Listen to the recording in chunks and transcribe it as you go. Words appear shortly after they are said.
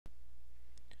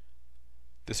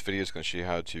This video is going to show you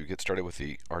how to get started with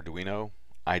the Arduino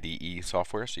IDE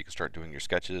software so you can start doing your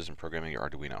sketches and programming your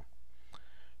Arduino.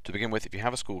 To begin with, if you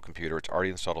have a school computer, it's already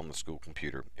installed on the school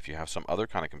computer. If you have some other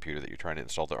kind of computer that you're trying to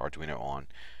install the Arduino on,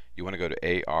 you want to go to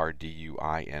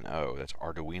Arduino, that's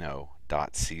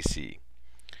arduino.cc,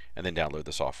 and then download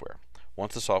the software.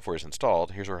 Once the software is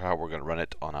installed, here's how we're going to run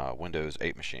it on a Windows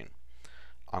 8 machine.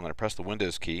 I'm going to press the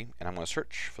Windows key and I'm going to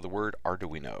search for the word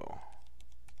Arduino.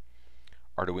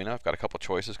 I've got a couple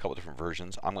choices, a couple different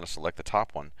versions. I'm going to select the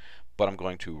top one, but I'm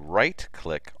going to right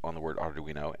click on the word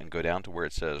Arduino and go down to where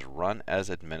it says Run as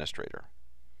Administrator.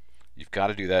 You've got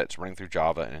to do that. It's running through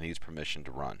Java and it needs permission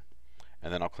to run.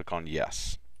 And then I'll click on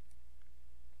Yes.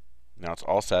 Now it's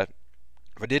all set.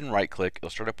 If I didn't right click,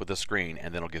 it'll start up with this screen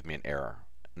and then it'll give me an error.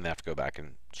 And then I have to go back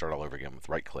and start all over again with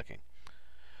right clicking.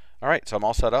 Alright, so I'm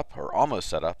all set up, or almost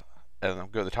set up. And I'll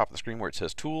go to the top of the screen where it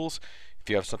says Tools. If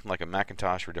you have something like a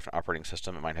Macintosh or a different operating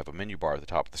system, it might have a menu bar at the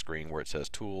top of the screen where it says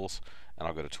Tools. And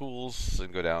I'll go to Tools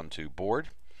and go down to Board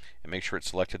and make sure it's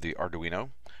selected the Arduino.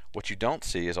 What you don't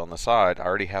see is on the side, I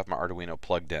already have my Arduino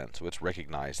plugged in, so it's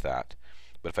recognized that.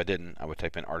 But if I didn't, I would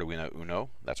type in Arduino Uno.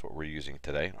 That's what we're using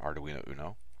today, Arduino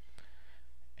Uno.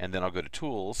 And then I'll go to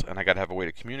Tools, and I got to have a way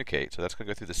to communicate, so that's going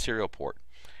to go through the serial port.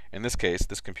 In this case,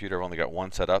 this computer I've only got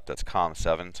one set up, that's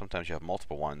COM7. Sometimes you have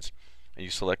multiple ones, and you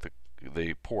select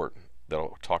the port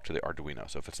that'll talk to the Arduino.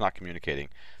 So if it's not communicating,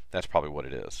 that's probably what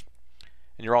it is.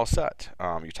 And you're all set.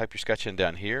 You type your sketch in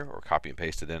down here, or copy and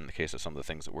paste it in the case of some of the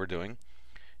things that we're doing.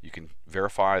 You can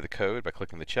verify the code by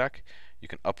clicking the check. You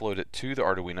can upload it to the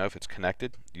Arduino if it's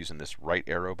connected using this right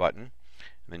arrow button.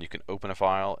 And then you can open a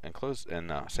file and close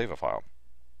and save a file.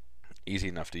 Easy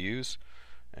enough to use,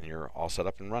 and you're all set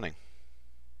up and running.